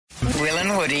Will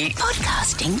and Woody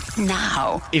podcasting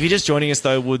now. If you're just joining us,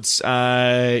 though, Woods,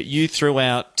 you threw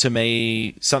out to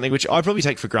me something which I probably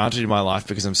take for granted in my life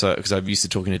because I'm used to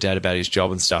talking to Dad about his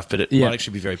job and stuff. But it might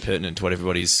actually be very pertinent to what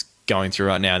everybody's going through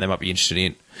right now, and they might be interested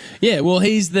in. Yeah, well,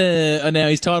 he's now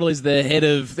his title is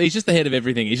he's just the head of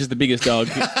everything. He's just the biggest dog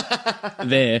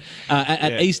there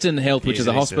at Eastern Health, which is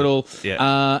a hospital.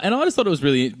 Yeah. And I just thought it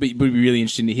would be really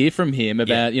interesting to hear from him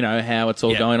about, how it's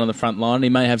all going on the front line. He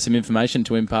may have some information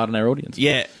to impart on our audience.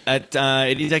 Yeah,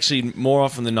 it is actually more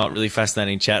often than not really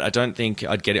fascinating chat. I don't think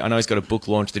I'd get it. I know he's got a book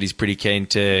launch that he's pretty keen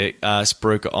to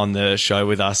spruik on the show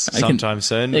with us sometime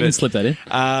soon. You can slip that in.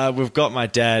 We've got my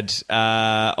dad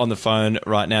on the phone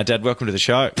right now. Dad, welcome to the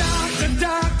show.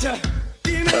 Doctor,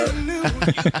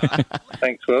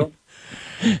 thanks, Will.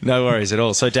 No worries at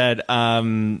all. So, Dad,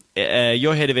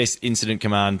 you're head of Incident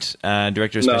Command,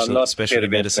 Director of Specialty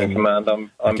Medicine. Command.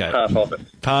 I'm part of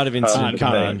it. Part of Incident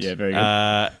Command. Yeah, very good.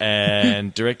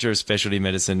 And Director of Specialty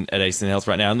Medicine at Eastern Health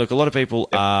right now. And look, a lot of people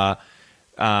are,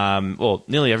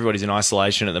 nearly everybody's in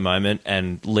isolation at the moment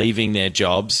and leaving their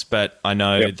jobs. But I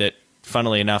know that,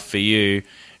 funnily enough for you,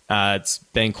 it's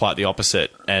been quite the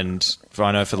opposite, and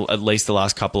I know for at least the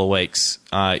last couple of weeks,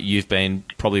 you've been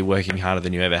probably working harder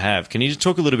than you ever have. Can you just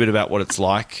talk a little bit about what it's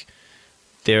like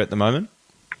there at the moment?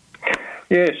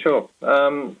 Yeah, sure.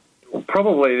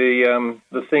 Probably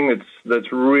the thing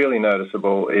that's really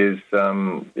noticeable is that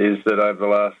over the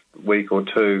last week or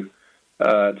two,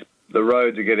 the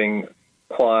roads are getting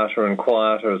quieter and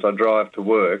quieter as I drive to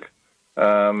work,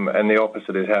 and the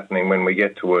opposite is happening when we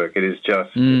get to work. It is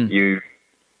just you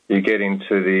get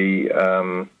into the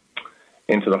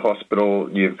hospital.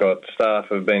 You've got staff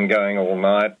who've been going all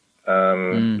night.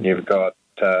 You've got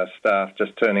staff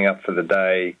just turning up for the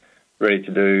day, ready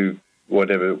to do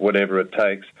whatever it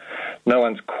takes. No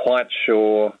one's quite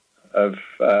sure of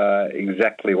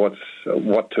exactly what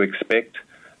to expect.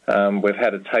 We've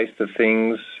had a taste of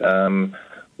things.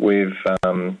 We've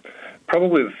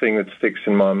probably the thing that sticks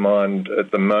in my mind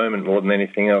at the moment more than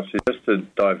anything else is just the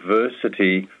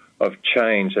diversity of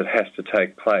change that has to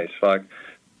take place. Like,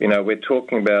 we're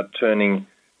talking about turning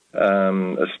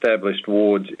established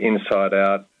wards inside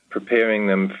out, preparing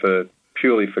them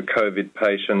purely for COVID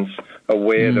patients,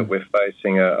 aware that we're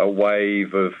facing a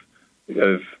wave of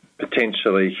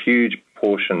potentially huge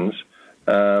portions,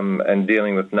 and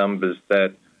dealing with numbers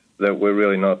that we're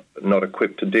really not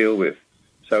equipped to deal with.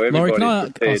 So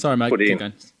everybody's prepared to put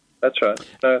in. That's right.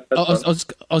 No, I was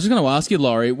just going to ask you,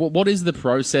 Laurie, what is the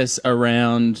process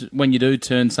around when you do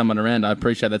turn someone around? I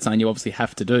appreciate that's something you obviously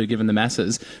have to do given the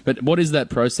masses, but what is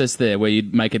that process there where you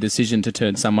make a decision to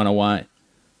turn someone away?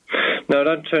 No,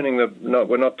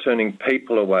 we're not turning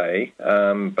people away,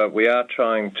 but we are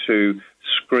trying to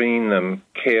screen them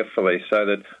carefully so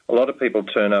that a lot of people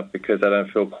turn up because they don't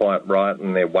feel quite right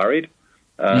and they're worried.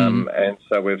 And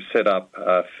so we've set up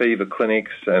fever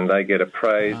clinics and they get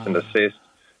appraised and assessed.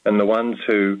 And the ones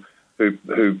who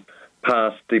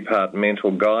pass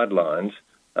departmental guidelines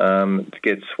to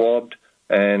get swabbed,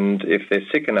 and if they're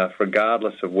sick enough,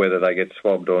 regardless of whether they get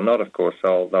swabbed or not, of course,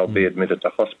 they'll be admitted to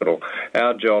hospital.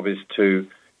 Our job is to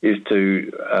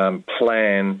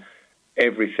plan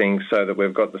everything so that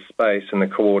we've got the space and the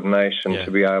coordination to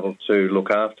be able to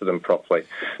look after them properly.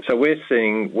 So we're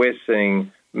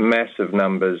seeing massive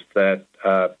numbers that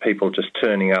people just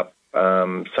turning up,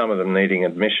 some of them needing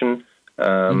admission.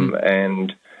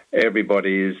 And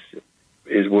everybody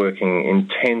is working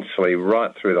intensely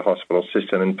right through the hospital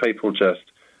system, and people just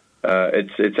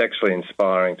it's actually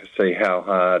inspiring to see how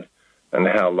hard and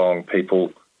how long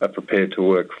people are prepared to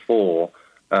work for.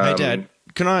 Hey, Dad,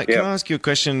 can I ask you a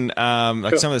question?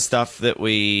 Sure. Some of the stuff that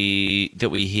we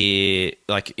hear,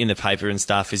 like in the paper and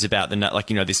stuff, is about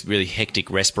this really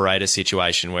hectic respirator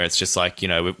situation where it's just like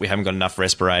we haven't got enough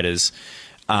respirators.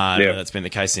 That's been the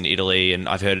case in Italy, and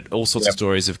I've heard all sorts of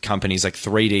stories of companies like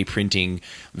 3D printing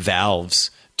valves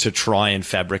to try and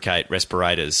fabricate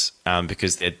respirators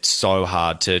because they're so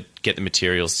hard to get the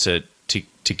materials to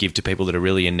give to people that are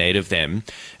really in need of them.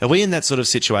 Are we in that sort of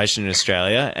situation in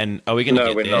Australia, and are we going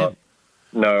to get there? No, we're not.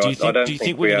 No, do you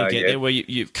think we're going to get there where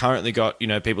you've currently got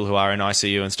people who are in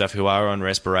ICU and stuff who are on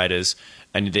respirators,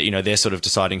 and they're sort of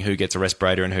deciding who gets a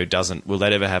respirator and who doesn't? Will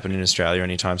that ever happen in Australia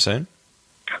anytime soon?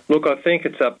 Look, I think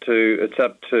it's up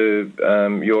to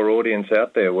your audience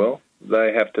out there, Will.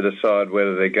 They have to decide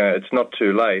whether they're going. It's not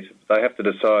too late. They have to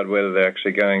decide whether they're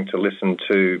actually going to listen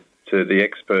to the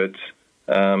experts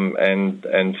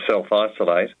and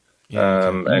self-isolate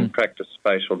and practice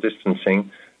spatial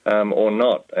distancing or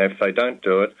not. If they don't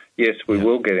do it, yes, we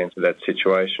will get into that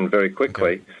situation very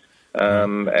quickly,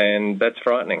 and that's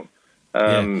frightening.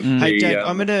 Hey, Dad,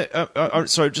 I'm gonna.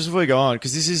 Sorry, just before we go on,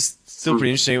 because this is still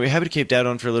pretty interesting. We're happy to keep Dad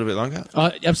on for a little bit longer.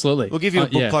 Absolutely. We'll give you a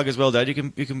book plug as well, Dad. You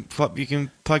can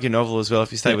plug your novel as well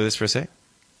if you stay with us for a sec.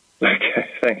 Okay,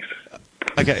 thanks.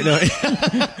 Okay, no.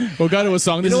 We'll go to a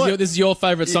song. This is your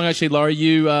favourite song, actually, Laurie.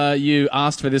 You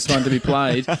asked for this one to be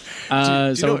played. Do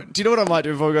you know what I might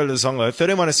do before we go to the song, though?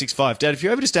 131065. Dad, if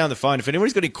you're able to stay on the phone, if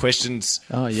anybody's got any questions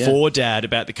for Dad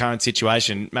about the current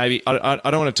situation, maybe I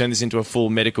don't want to turn this into a full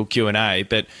medical Q&A,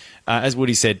 but as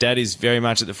Woody said, Dad is very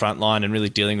much at the front line and really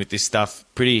dealing with this stuff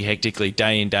pretty hectically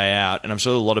day in, day out. And I'm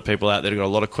sure a lot of people out there have got a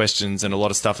lot of questions and a lot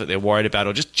of stuff that they're worried about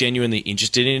or just genuinely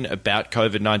interested in about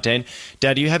COVID-19.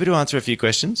 Dad, are you happy to answer a few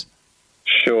questions?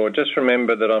 Sure. Just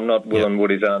remember that I'm not Will and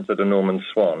Woody's answer to Norman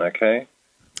Swan, okay?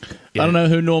 Yeah. I don't know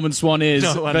who Norman Swan is,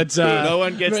 no one gets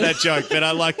that joke, but I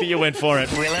like that you went for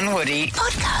it. Will and Woody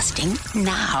podcasting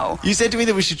now. You said to me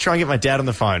that we should try and get my dad on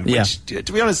the phone, which, to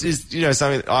be honest, is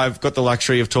something I've got the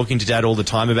luxury of talking to Dad all the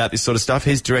time about this sort of stuff.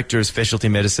 He's director of specialty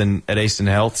medicine at Eastern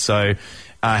Health, so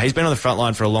he's been on the front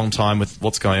line for a long time with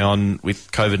what's going on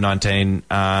with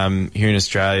COVID-19 here in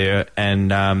Australia, and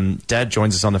Dad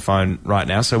joins us on the phone right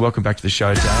now. So welcome back to the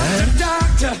show,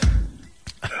 Dad.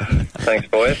 Thanks,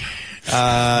 boys.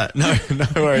 No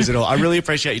worries at all. I really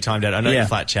appreciate your time, Dad. I know you're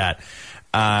flat chat.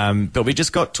 But we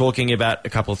just got talking about a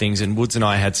couple of things, and Woods and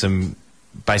I had some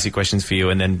basic questions for you,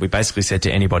 and then we basically said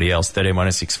to anybody else,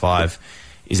 131065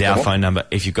 is our phone number.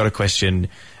 If you've got a question,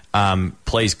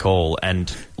 please call,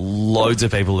 and loads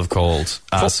of people have called.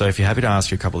 So if you're happy to ask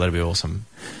you a couple, that'd be awesome.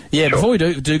 Yeah, sure. Before we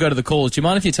do go to the calls, do you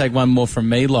mind if you take one more from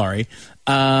me, Laurie?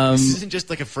 This isn't just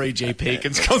like a free GP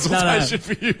consultation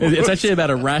for you. It's actually about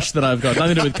a rash that I've got.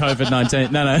 Nothing to do with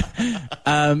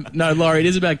COVID-19. No, Laurie, it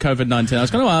is about COVID-19. I was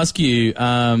going to ask you,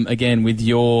 again, with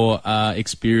your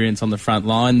experience on the front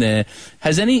line there,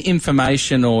 has any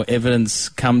information or evidence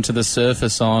come to the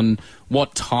surface on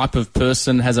what type of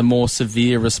person has a more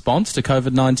severe response to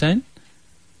COVID-19?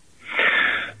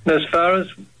 As far as,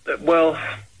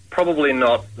 probably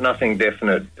nothing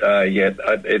definite yet.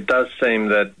 It does seem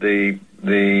that the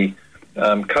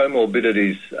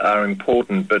comorbidities are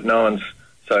important, but no one's.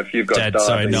 So if you've got diabetes,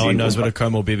 sorry, no one knows what a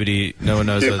comorbidity. No one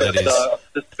knows what that is. I was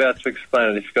just about to explain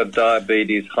it. If you've got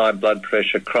diabetes, high blood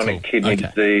pressure, chronic kidney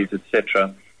disease,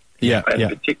 etc., and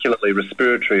particularly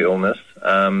respiratory illness,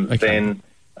 then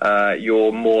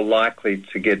you're more likely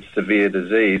to get severe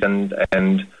disease, and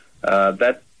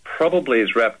that probably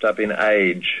is wrapped up in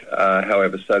age,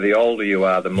 however. So the older you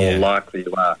are, the more likely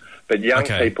you are. But young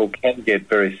people can get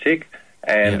very sick,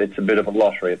 and it's a bit of a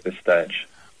lottery at this stage.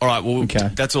 All right, well,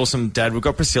 that's awesome, Dad. We've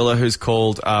got Priscilla who's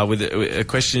called with a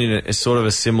question in a sort of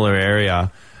a similar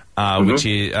area, which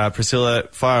is, Priscilla,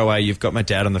 fire away. You've got my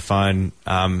dad on the phone.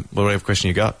 What question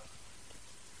you got?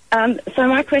 So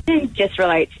my question just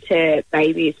relates to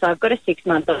babies. So I've got a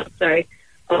 6-month-old. So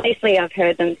obviously I've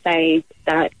heard them say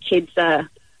that kids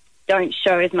don't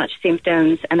show as much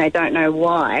symptoms and they don't know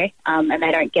why, and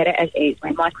they don't get it as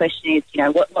easily. My question is,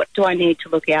 what do I need to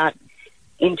look out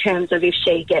in terms of if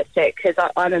she gets it? Because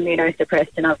I'm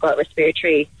immunosuppressed and I've got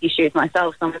respiratory issues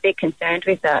myself, so I'm a bit concerned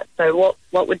with that. So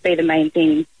what would be the main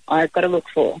thing I've got to look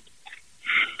for?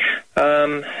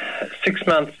 6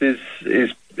 months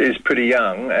is pretty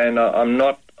young, and I'm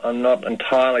not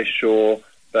entirely sure,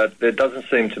 but there doesn't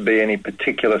seem to be any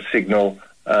particular signal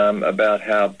about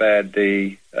how bad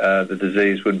the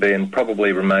disease would be, and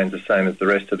probably remains the same as the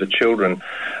rest of the children.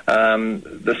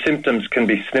 The symptoms can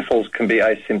be sniffles, can be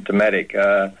asymptomatic.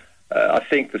 I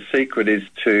think the secret is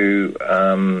to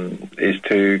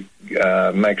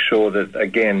make sure that,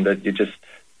 again, that you just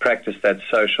practice that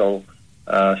social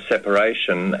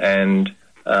separation, and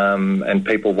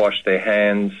people wash their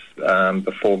hands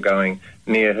before going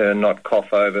near her, not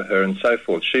cough over her, and so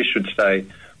forth. She should stay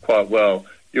quite well.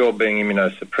 Your being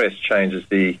immunosuppressed changes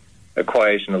the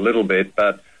equation a little bit,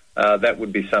 but that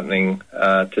would be something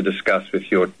to discuss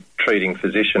with your treating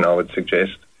physician, I would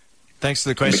suggest. Thanks for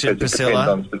the question, Priscilla. Depends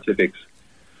on specifics.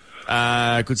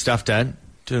 Good stuff, Dad.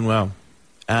 Doing well.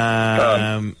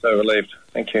 I'm so relieved.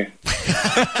 Thank you.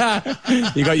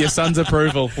 You got your son's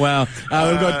approval. Wow.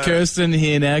 We've got Kirsten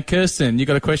here now. Kirsten, you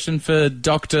got a question for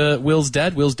Dr. Will's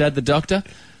dad? Will's dad, the doctor?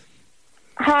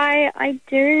 Hi, I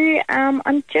do.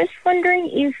 I'm just wondering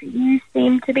if you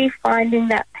seem to be finding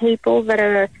that people that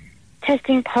are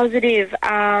testing positive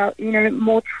are,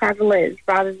 more travellers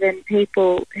rather than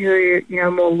people who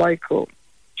are, more local.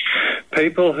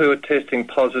 People who are testing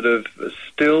positive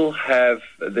still have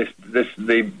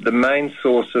the main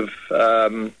source of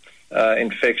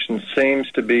infection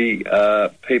seems to be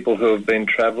people who have been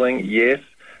travelling, yes,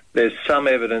 there's some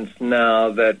evidence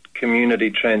now that community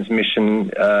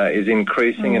transmission is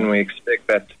increasing, and we expect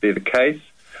that to be the case.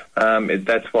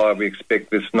 That's why we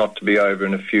expect this not to be over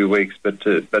in a few weeks, but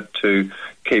to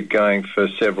keep going for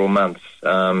several months.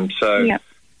 Yes,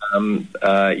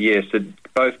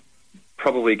 it both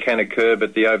probably can occur,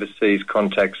 but the overseas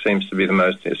contact seems to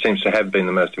have been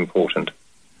the most important.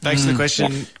 Thanks for the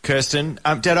question, Kirsten.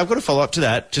 Dad, I've got to follow up to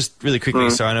that just really quickly,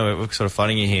 so I know we're sort of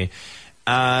fighting you here.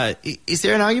 Is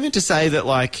there an argument to say that,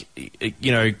 like,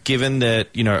 given that,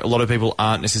 a lot of people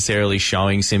aren't necessarily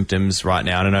showing symptoms right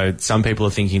now, and I know some people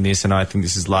are thinking this, and I think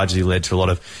this has largely led to a lot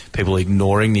of people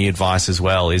ignoring the advice as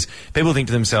well, is people think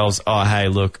to themselves, oh, hey,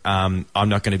 look, I'm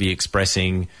not going to be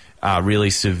expressing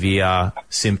really severe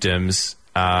symptoms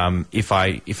if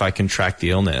I contract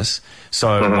the illness.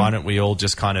 So why don't we all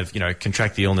just kind of,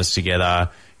 contract the illness together,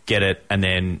 get it, and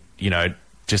then,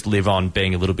 just live on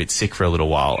being a little bit sick for a little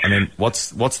while? I mean, what's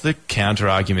the counter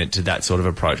argument to that sort of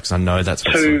approach? Because I know that's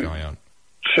what's sort of going on.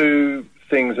 Two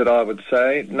things that I would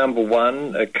say. Number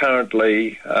one,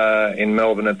 currently in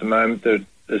Melbourne at the moment,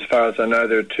 as far as I know,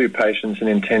 there are 2 patients in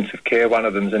intensive care. One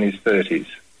of them's in his 30s.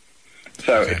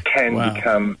 So it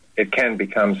can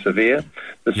become severe.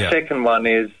 The second one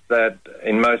is that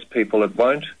in most people it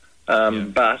won't.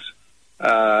 But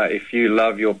if you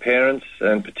love your parents,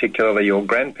 and particularly your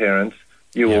grandparents,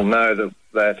 you will know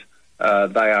that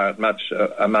they are at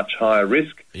a much higher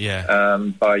risk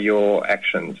by your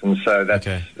actions, and so that's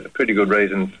a pretty good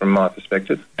reason from my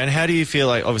perspective. And how do you feel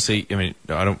like? Obviously, I mean,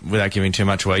 without giving too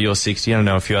much away, you're 60. I don't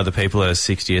know a few other people that are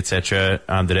 60, etc.,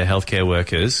 that are healthcare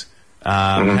workers.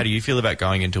 How do you feel about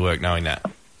going into work knowing that?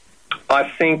 I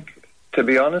think, to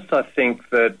be honest, that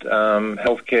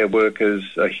healthcare workers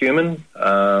are human,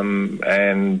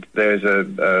 and there's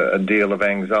a deal of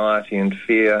anxiety and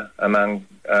fear among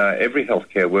every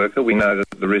healthcare worker. We know that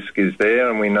the risk is there,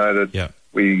 and we know that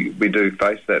we do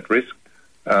face that risk.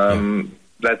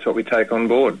 That's what we take on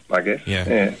board, I guess.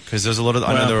 Yeah, because there's a lot of.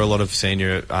 I know there are a lot of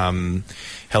senior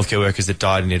healthcare workers that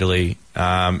died in Italy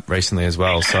recently as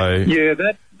well. So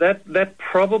That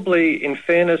probably, in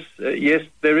fairness, yes,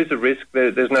 there is a risk.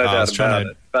 There's no doubt about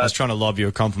it. I was trying to lob you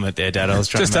a compliment there, Dad. I was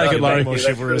trying to make it more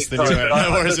chivalrous than you.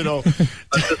 No worries at all.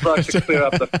 I'd just like to clear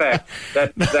up the fact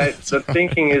that the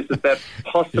thinking is that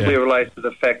possibly relates to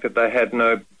the fact that they had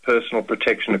no personal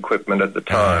protection equipment at the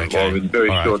time, or with very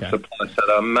short supply, so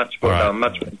they were much more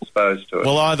exposed to it.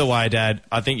 Well, either way, Dad,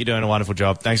 I think you're doing a wonderful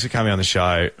job. Thanks for coming on the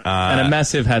show. And a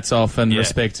massive hats off and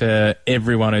respect to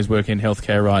everyone who's working in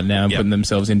healthcare right now and putting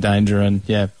themselves in danger, and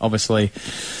obviously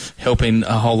helping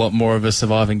a whole lot more of us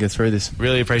survive and get through this.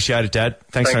 Really appreciate it, Dad.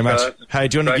 Thanks very much. Guys. Hey,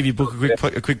 do you want to give your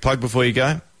book a quick plug before you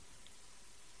go?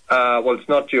 Well, it's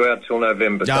not due out till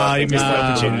November. No, you missed the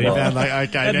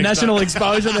opportunity. National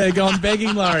exposure there, gone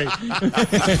begging, Laurie.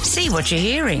 See what you're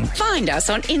hearing. Find us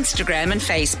on Instagram and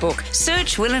Facebook.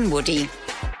 Search Will and Woody.